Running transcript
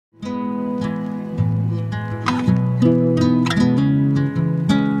Hey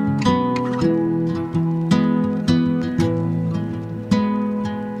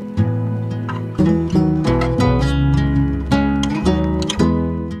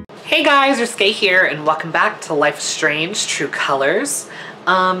guys, Risque here, and welcome back to Life is Strange: True Colors.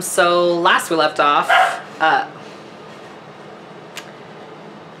 So last we left off,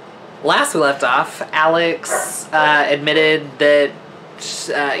 Alex admitted that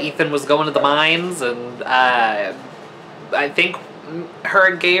Ethan was going to the mines, and I think her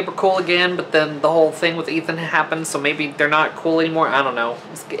and Gabe are cool again, but then the whole thing with Ethan happened, so maybe they're not cool anymore. I don't know.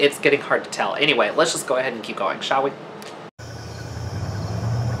 It's getting hard to tell. Anyway, let's just go ahead and keep going, shall we?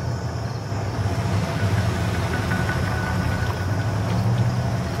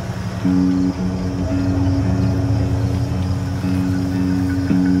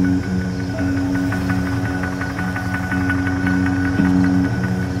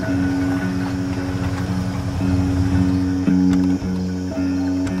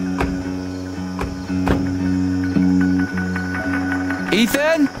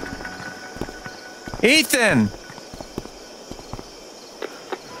 Ethan? Ethan!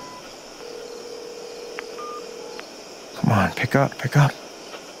 Come on, pick up, pick up.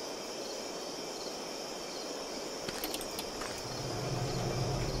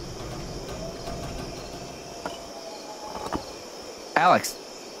 Alex.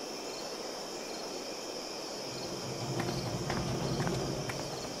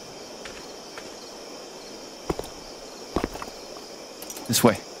 This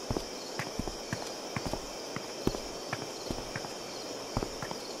way.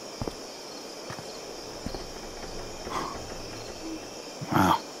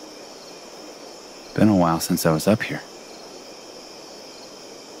 Wow. Been a while since I was up here.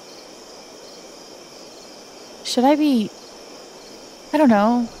 Should I be, I don't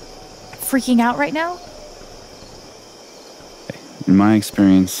know, freaking out right now? In my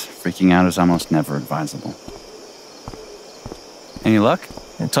experience, freaking out is almost never advisable. Any luck?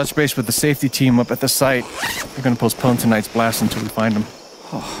 And touch base with the safety team up at the site. They're gonna postpone tonight's blast until we find them.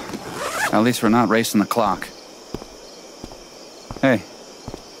 Oh, at least we're not racing the clock. Hey,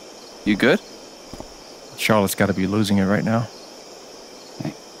 you good? Charlotte's gotta be losing it right now.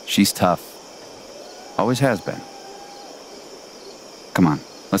 Hey, she's tough. Always has been. Come on,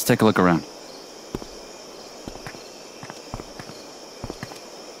 let's take a look around.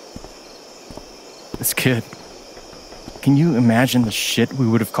 This kid. Can you imagine the shit we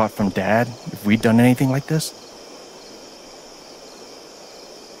would have caught from Dad if we'd done anything like this?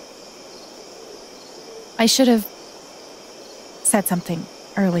 I should have said something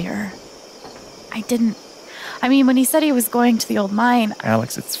earlier. I didn't. I mean, when he said he was going to the old mine...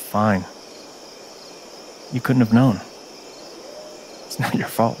 Alex, it's fine. You couldn't have known. It's not your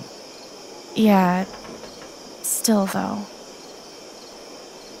fault. Yeah, still though.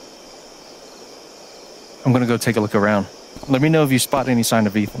 I'm gonna go take a look around. Let me know if you spot any sign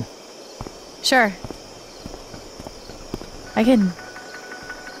of Ethan. Sure. I can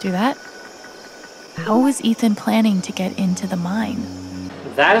do that. How is Ethan planning to get into the mine?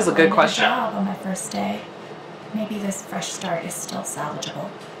 That is a good question. Job on my first day. Maybe this fresh start is still salvageable.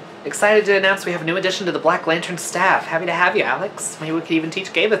 Excited to announce we have a new addition to the Black Lantern staff. Happy to have you, Alex. Maybe we could even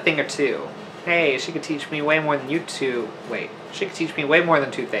teach Gabe a thing or two. Hey, she could teach me way more than you two. Wait, she could teach me way more than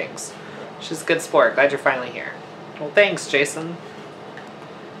two things. She's a good sport. Glad you're finally here. Well, thanks, Jason.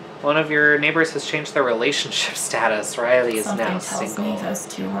 One of your neighbors has changed their relationship status. Riley is now single. Something tells me those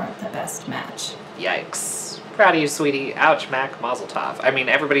two aren't the best match. Yikes. Proud of you, sweetie. Ouch, Mac. Mazel tov. I mean,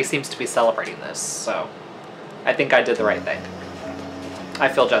 everybody seems to be celebrating this, so I think I did the right thing. I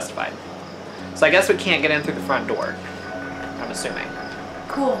feel justified. So I guess we can't get in through the front door. I'm assuming.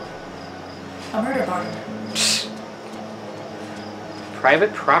 Cool. A murder barn.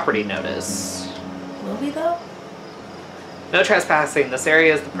 Private property notice. Will we though? No trespassing. This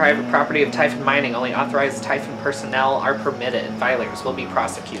area is the private property of Typhon Mining. Only authorized Typhon personnel are permitted. Violators will be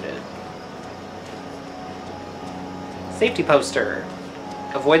prosecuted. Safety poster.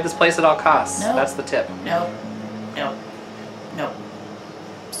 Avoid this place at all costs. No. That's the tip. No. No. No.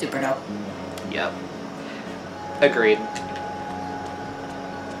 Super no. Yep. Agreed.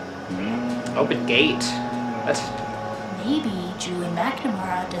 Open gate. What? Maybe Julie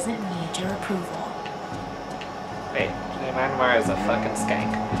McNamara doesn't need your approval. Wait, Julie McNamara is a fucking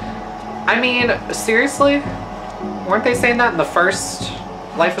skank. I mean, seriously? Weren't they saying that in the first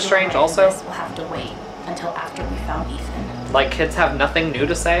Life is Strange also? We'll have to wait until after we found Ethan. Like kids have nothing new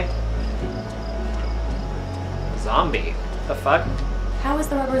to say? Zombie? The fuck? How is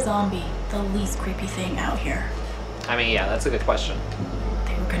the rubber zombie the least creepy thing out here? I mean, yeah, that's a good question.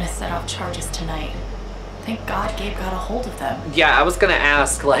 They were gonna set off charges tonight. Thank God Gabe got a hold of them. Yeah, I was gonna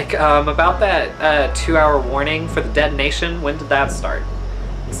ask, like, about that 2-hour warning for the detonation. When did that start?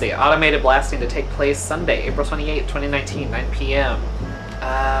 Let's see. Automated blasting to take place Sunday, April 28th, 2019, 9 p.m.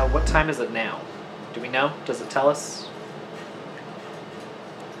 What time is it now? Do we know? Does it tell us?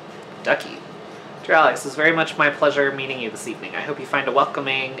 Ducky. Dear Alex, it's very much my pleasure meeting you this evening. I hope you find a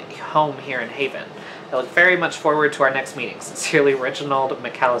welcoming home here in Haven. I look very much forward to our next meeting. Sincerely, Reginald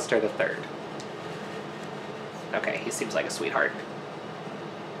McAllister III. Okay, he seems like a sweetheart.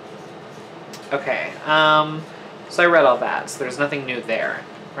 Okay, so I read all that, so there's nothing new there,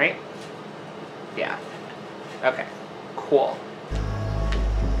 right? Yeah. Okay, cool.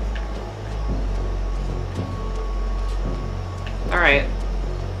 Alright.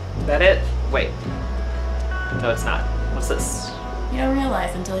 That it? Wait. No, it's not. What's this? You don't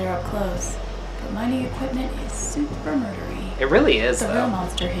realize until you're up close, but mining equipment is super murdery. It really is, The though. real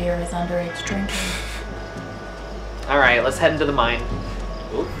monster here is underage drinking. Alright, let's head into the mine.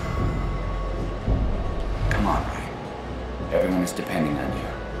 Ooh. Come on, Ryan. Everyone is depending on you.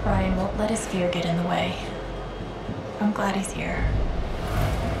 Ryan won't let his fear get in the way. I'm glad he's here.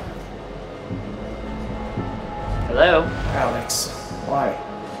 Hello? Alex, why?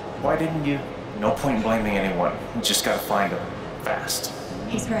 Why didn't you? No point blaming anyone. You just gotta find him. Fast.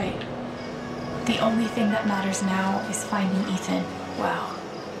 He's right. The only thing that matters now is finding Ethan. Wow.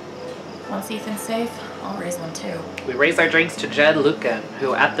 Once Ethan's safe, I'll raise one too. We raise our drinks to Jed Lucan,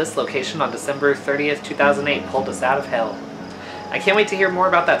 who at this location on December 30th, 2008 pulled us out of hell. I can't wait to hear more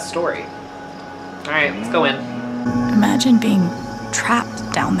about that story. Alright, let's go in. Imagine being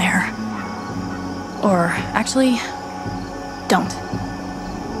trapped down there. Or actually, don't.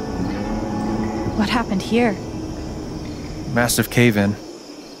 What happened here? Massive cave-in.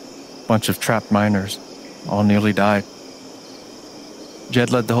 Bunch of trapped miners. All nearly died. Jed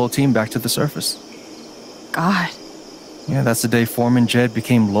led the whole team back to the surface. God. Yeah, that's the day Foreman Jed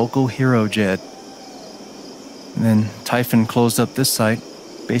became local hero Jed. And then Typhon closed up this site,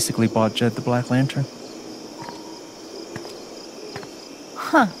 basically bought Jed the Black Lantern.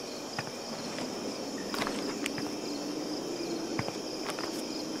 Huh.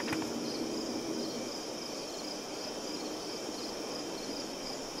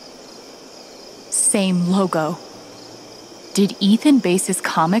 Same logo. Did Ethan base his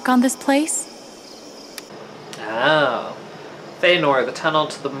comic on this place? Oh. Feanor, the tunnel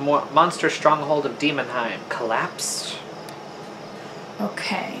to the monster stronghold of Demonheim, collapsed?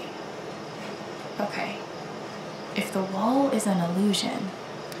 Okay. If the wall is an illusion,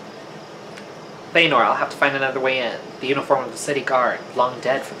 Feanor, I'll have to find another way in. The uniform of the city guard, long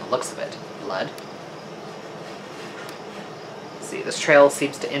dead from the looks of it. Blood? See, this trail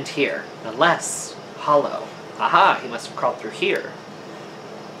seems to end here. Unless, hollow. Aha, he must have crawled through here.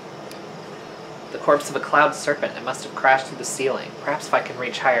 The corpse of a cloud serpent. It must have crashed through the ceiling. Perhaps if I can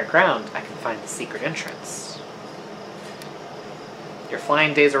reach higher ground, I can find the secret entrance. Your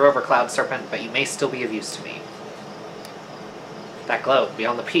flying days are over, Cloud Serpent, but you may still be of use to me. That glow,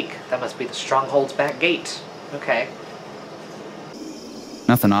 beyond the peak. That must be the stronghold's back gate. Okay.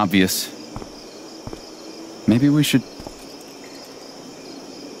 Nothing obvious. Maybe we should...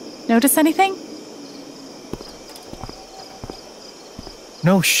 Notice anything?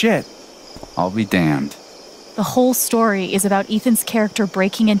 No shit. I'll be damned. The whole story is about Ethan's character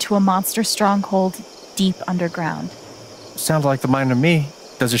breaking into a monster stronghold deep underground. Sounds like the mine to me.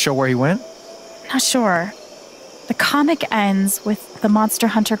 Does it show where he went? Not sure. The comic ends with the monster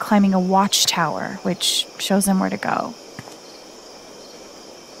hunter climbing a watchtower, which shows him where to go.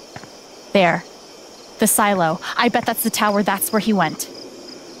 There. The silo. I bet that's the tower. That's where he went.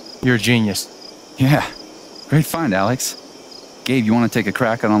 You're a genius. Yeah. Great find, Alex. Gabe, you want to take a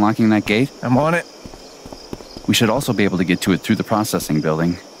crack at unlocking that gate? I'm on it. We should also be able to get to it through the processing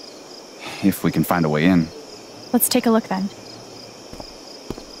building. If we can find a way in. Let's take a look then.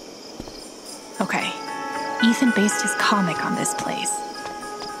 Okay. Ethan based his comic on this place.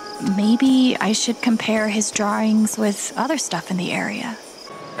 Maybe I should compare his drawings with other stuff in the area.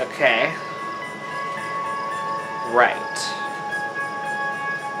 Okay. Right.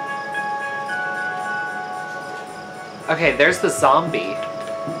 Okay, there's the zombie.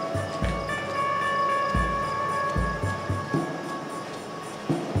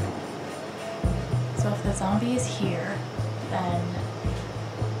 so if the zombie is here, then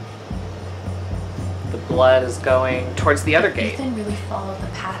The blood is going towards the other gate. Ethan really followed the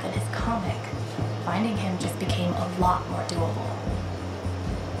path in his comic. Finding him just became a lot more doable.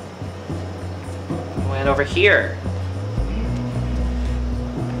 Went over here.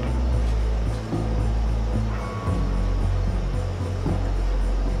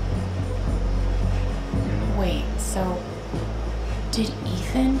 So, did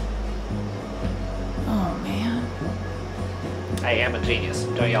Ethan? Oh man. I am a genius.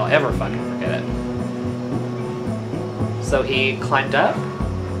 Don't y'all ever fucking forget it. So he climbed up?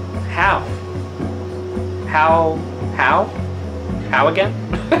 How? How? How? How again?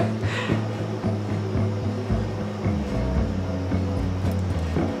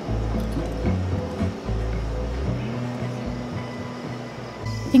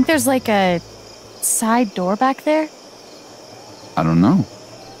 Think there's like a side door back there? I don't know.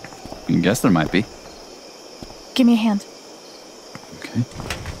 I guess there might be. Give me a hand. Okay.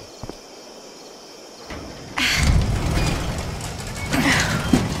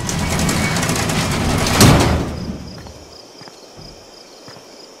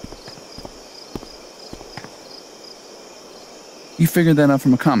 You figured that out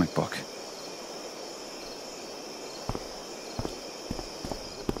from a comic book.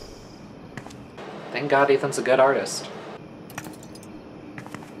 Thank God Ethan's a good artist.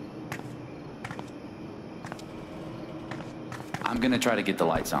 I'm gonna try to get the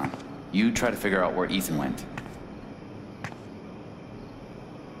lights on. You try to figure out where Ethan went.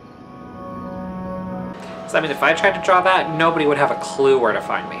 So, I mean, if I tried to draw that, nobody would have a clue where to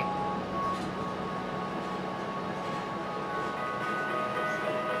find me.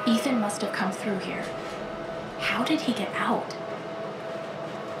 Ethan must have come through here. How did he get out?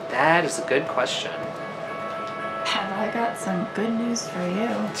 That is a good question. Have I got some good news for you?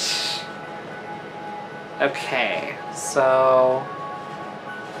 Okay, so...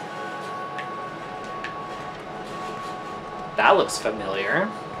 that looks familiar.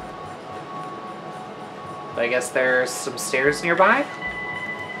 But I guess there's some stairs nearby?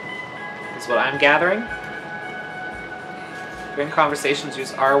 Is what I'm gathering. During conversations,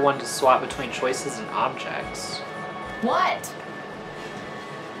 use R1 to swap between choices and objects. What?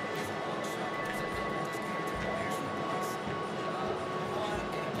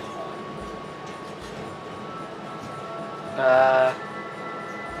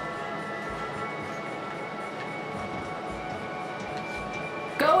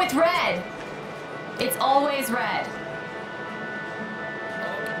 Go with red. It's always red.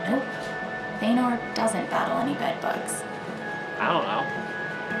 Nope. Thanor doesn't battle any bed bugs. I don't know.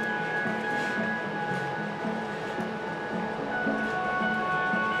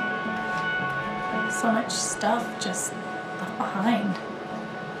 So much stuff just left behind.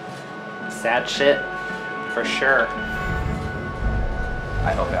 Sad shit, for sure.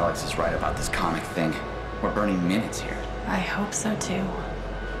 I hope Alex is right about this comic thing. We're burning minutes here. I hope so too.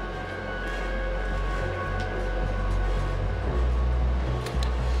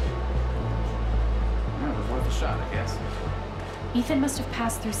 It was worth a shot, I guess. Ethan must have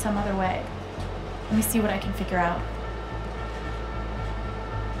passed through some other way. Let me see what I can figure out.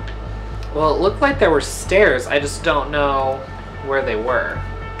 Well, it looked like there were stairs. I just don't know where they were.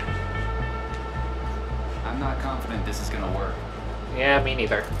 I'm not confident this is gonna work. Yeah, me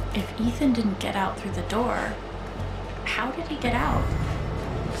neither. If Ethan didn't get out through the door, how did he get out?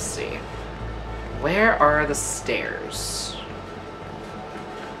 Let's see. Where are the stairs?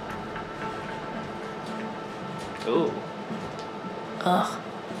 Ooh. Ugh.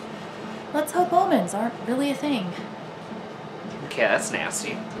 Let's hope omens aren't really a thing. Okay, that's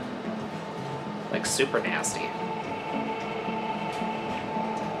nasty. Like, super nasty.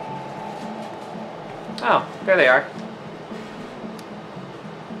 Oh, there they are.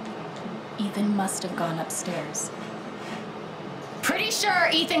 Ethan must have gone upstairs. Pretty sure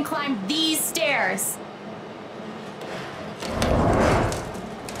Ethan climbed these stairs.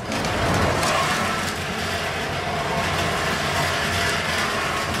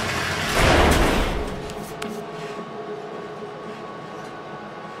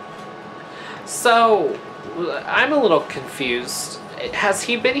 So, I'm a little confused. Has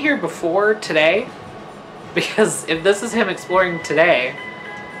he been here before today? Because if this is him exploring today,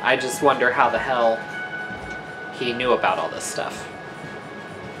 I just wonder how the hell he knew about all this stuff.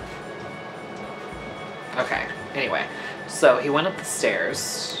 Okay, anyway. So, he went up the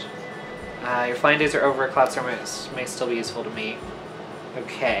stairs. Your flying days are over. Cloud storm may still be useful to me.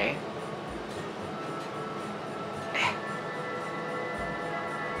 Okay.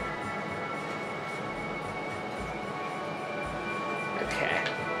 Okay.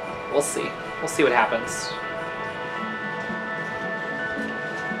 We'll see. We'll see what happens.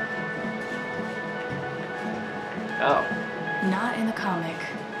 Oh. Not in the comic.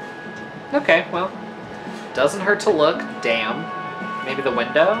 Okay, well. Doesn't hurt to look. Damn. Maybe the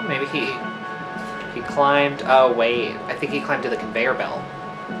window? Maybe he climbed... Oh, wait. I think he climbed to the conveyor belt.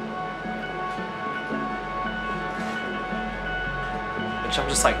 Which I'm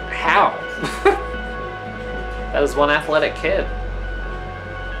just like, how? That is one athletic kid.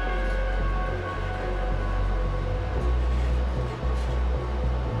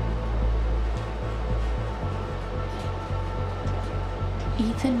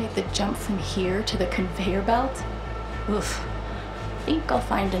 Ethan made the jump from here to the conveyor belt? Oof. Think I'll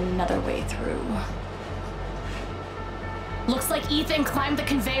find another way through. Looks like Ethan climbed the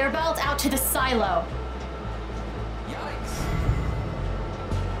conveyor belt out to the silo. Yikes.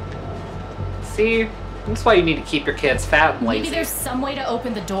 See? That's why you need to keep your kids fat and lazy. Maybe there's some way to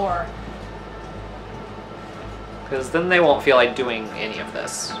open the door. Because then they won't feel like doing any of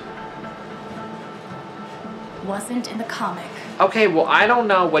this. Wasn't in the comic. Okay, well, I don't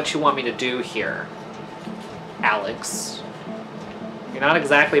know what you want me to do here, Alex. You're not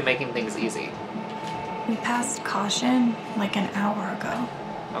exactly making things easy. We passed caution like an hour ago.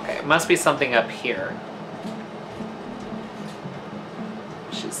 Okay, it must be something up here.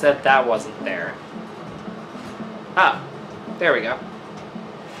 She said that wasn't there. Ah, there we go.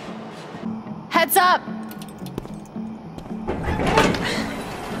 Heads up!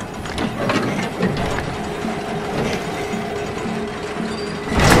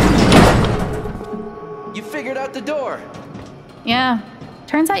 You figured out the door. Yeah.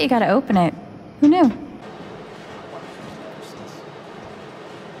 Turns out you gotta open it. Who knew?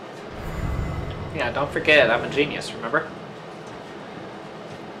 Yeah, don't forget, I'm a genius, remember?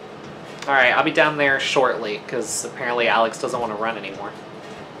 Alright, I'll be down there shortly, because apparently Alex doesn't want to run anymore.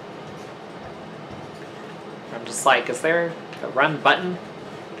 I'm just like, is there a run button?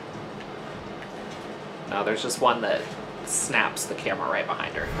 No, there's just one that snaps the camera right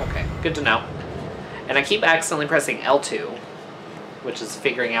behind her. Okay, good to know. And I keep accidentally pressing L2, which is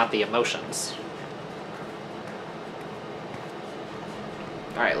figuring out the emotions.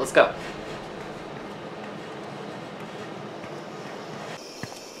 Alright, let's go.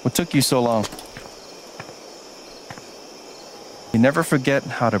 What took you so long? You never forget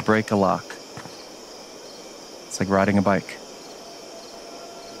how to break a lock. It's like riding a bike.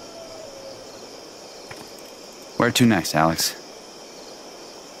 Where to next, Alex?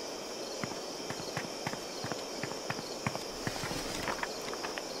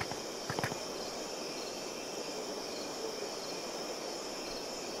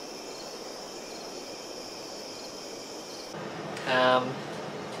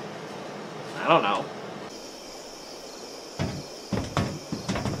 I don't know.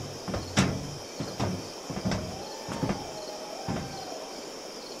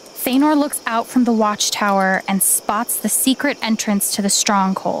 Thanor looks out from the watchtower and spots the secret entrance to the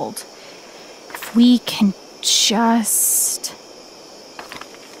stronghold. If we can just...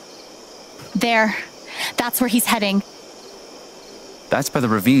 There. That's where he's heading. That's by the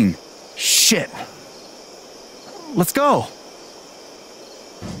ravine. Shit! Let's go!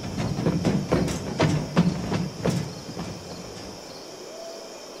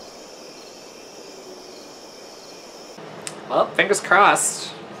 Well, fingers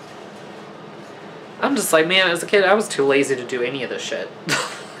crossed. I'm just like, man, as a kid, I was too lazy to do any of this shit.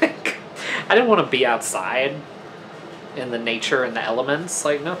 Like, I didn't want to be outside in the nature and the elements.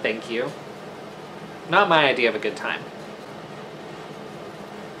 Like, no thank you. Not my idea of a good time.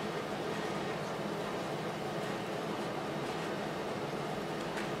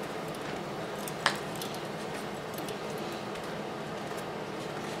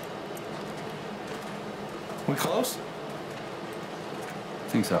 We close?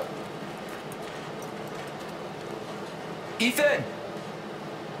 Think so. Ethan!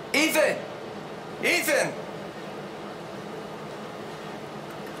 Ethan! Ethan!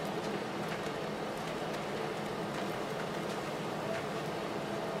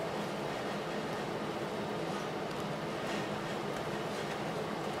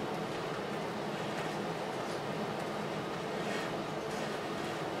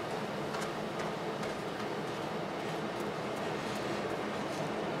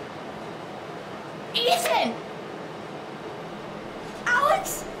 Ethan!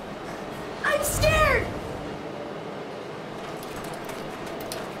 Alex! I'm scared!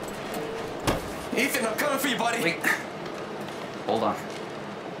 Ethan, I'm coming for you, buddy! Wait. Hold on.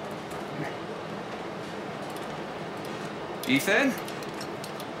 Ethan?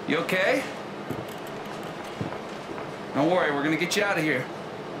 You okay? Don't worry, we're gonna get you out of here.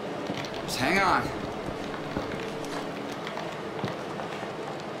 Just hang on.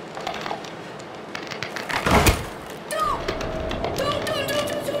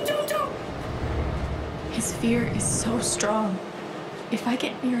 His fear is so strong. If I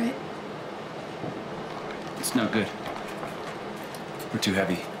get near it, It's no good. We're too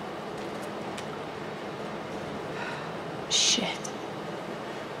heavy. shit.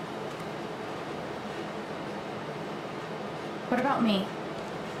 What about me?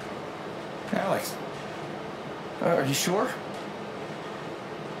 Alex, are you sure?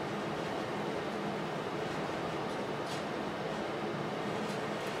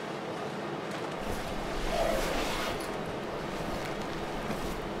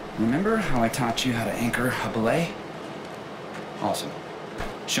 Remember how I taught you how to anchor a belay? Awesome.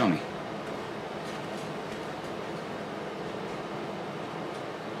 Show me.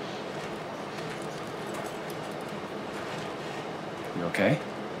 You okay?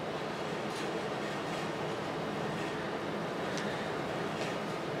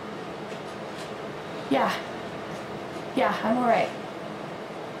 Yeah. Yeah, I'm alright.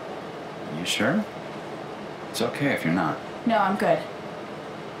 You sure? It's okay if you're not. No, I'm good.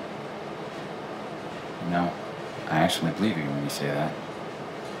 No, I actually believe you when you say that.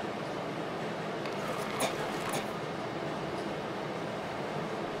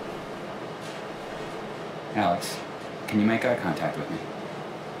 Alex, can you make eye contact with me?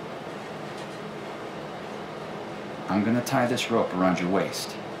 I'm gonna tie this rope around your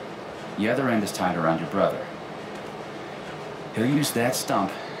waist. The other end is tied around your brother. He'll use that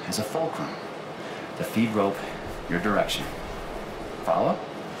stump as a fulcrum to feed rope your direction. Follow?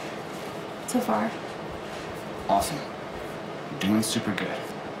 So far. Awesome. You're doing super good.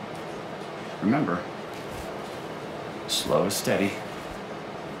 Remember, slow is steady.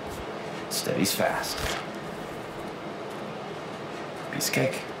 Steady's fast. Piece of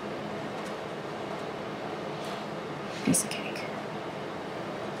cake. Piece of cake.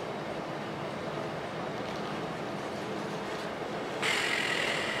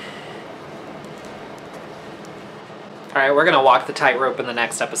 Alright, we're gonna walk the tightrope in the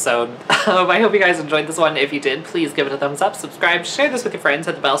next episode. I hope you guys enjoyed this one. If you did, please give it a thumbs up, subscribe, share this with your friends,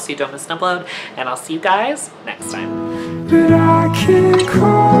 hit the bell so you don't miss an upload, and I'll see you guys next time. But I can't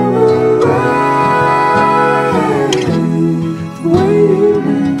come alive the way you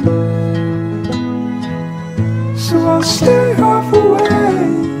do. So I'll stay half away.